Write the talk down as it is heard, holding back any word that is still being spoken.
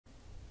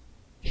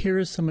Here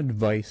is some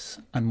advice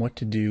on what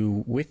to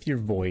do with your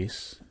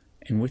voice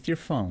and with your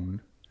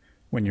phone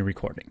when you're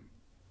recording.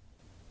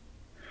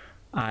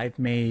 I've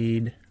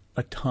made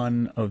a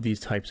ton of these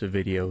types of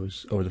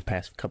videos over the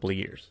past couple of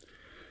years.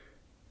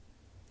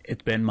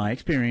 It's been my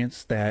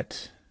experience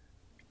that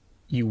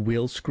you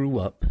will screw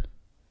up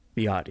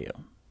the audio.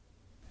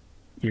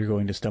 You're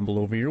going to stumble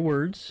over your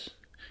words,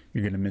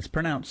 you're going to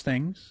mispronounce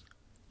things,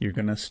 you're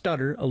going to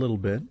stutter a little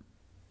bit,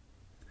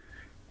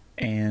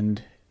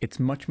 and it's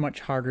much,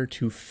 much harder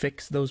to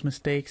fix those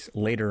mistakes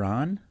later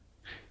on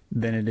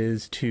than it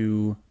is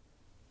to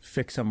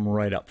fix them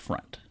right up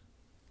front.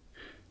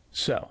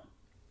 So,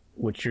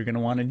 what you're going to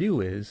want to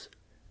do is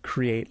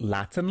create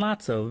lots and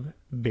lots of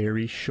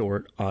very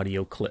short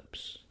audio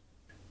clips.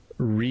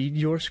 Read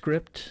your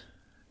script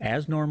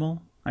as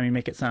normal. I mean,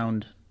 make it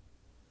sound,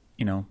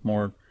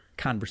 more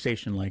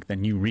conversation-like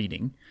than you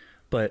reading,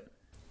 but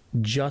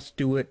just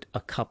do it a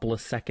couple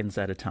of seconds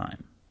at a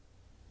time.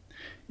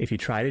 If you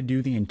try to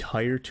do the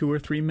entire 2 or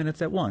 3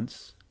 minutes at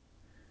once,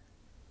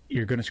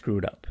 you're going to screw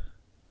it up,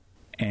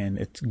 and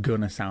it's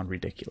going to sound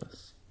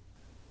ridiculous.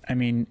 I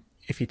mean,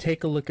 if you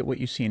take a look at what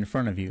you see in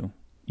front of you,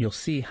 you'll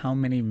see how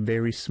many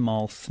very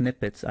small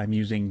snippets I'm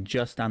using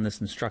just on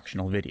this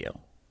instructional video.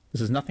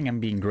 This is nothing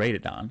I'm being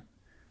graded on.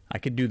 I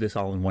could do this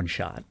all in one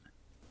shot,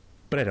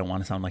 but I don't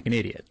want to sound like an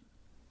idiot.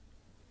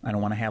 I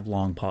don't want to have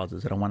long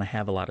pauses. I don't want to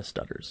have a lot of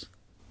stutters.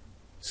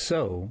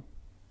 So,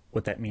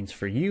 what that means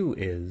for you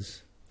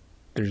is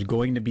there's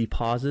going to be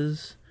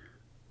pauses.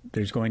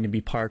 There's going to be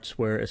parts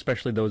where,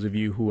 especially those of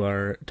you who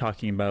are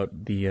talking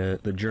about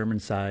the German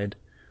side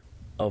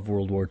of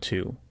World War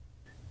II,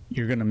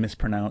 you're going to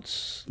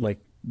mispronounce like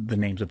the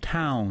names of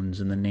towns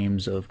and the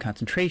names of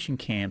concentration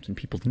camps and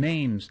people's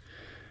names.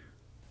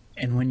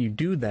 And when you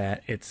do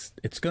that, it's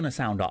going to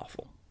sound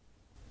awful.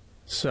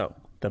 So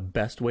the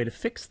best way to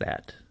fix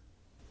that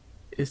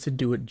is to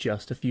do it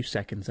just a few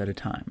seconds at a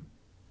time.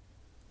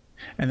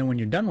 And then when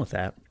you're done with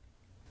that,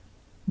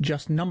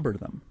 just number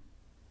them.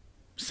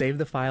 Save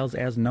the files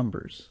as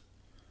numbers.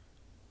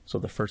 So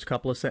the first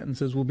couple of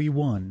sentences will be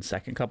 1,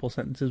 second couple of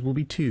sentences will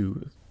be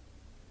 2.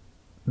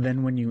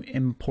 Then when you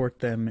import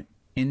them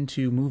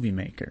into Movie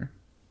Maker,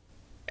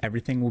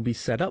 everything will be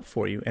set up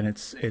for you, and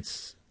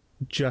it's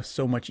just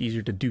so much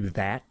easier to do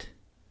that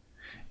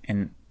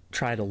and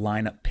try to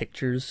line up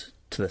pictures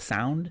to the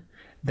sound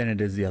than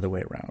it is the other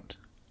way around.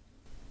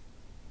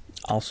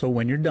 Also,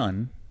 when you're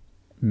done,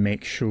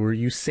 make sure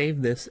you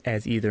save this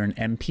as either an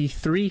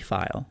MP3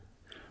 file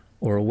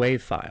or a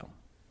WAV file.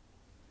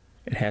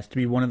 It has to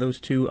be one of those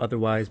two,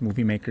 otherwise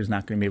Movie Maker is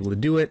not going to be able to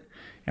do it,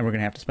 and we're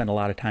going to have to spend a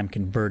lot of time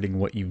converting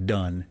what you've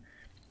done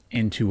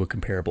into a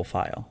comparable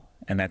file,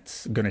 and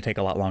that's going to take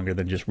a lot longer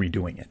than just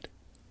redoing it.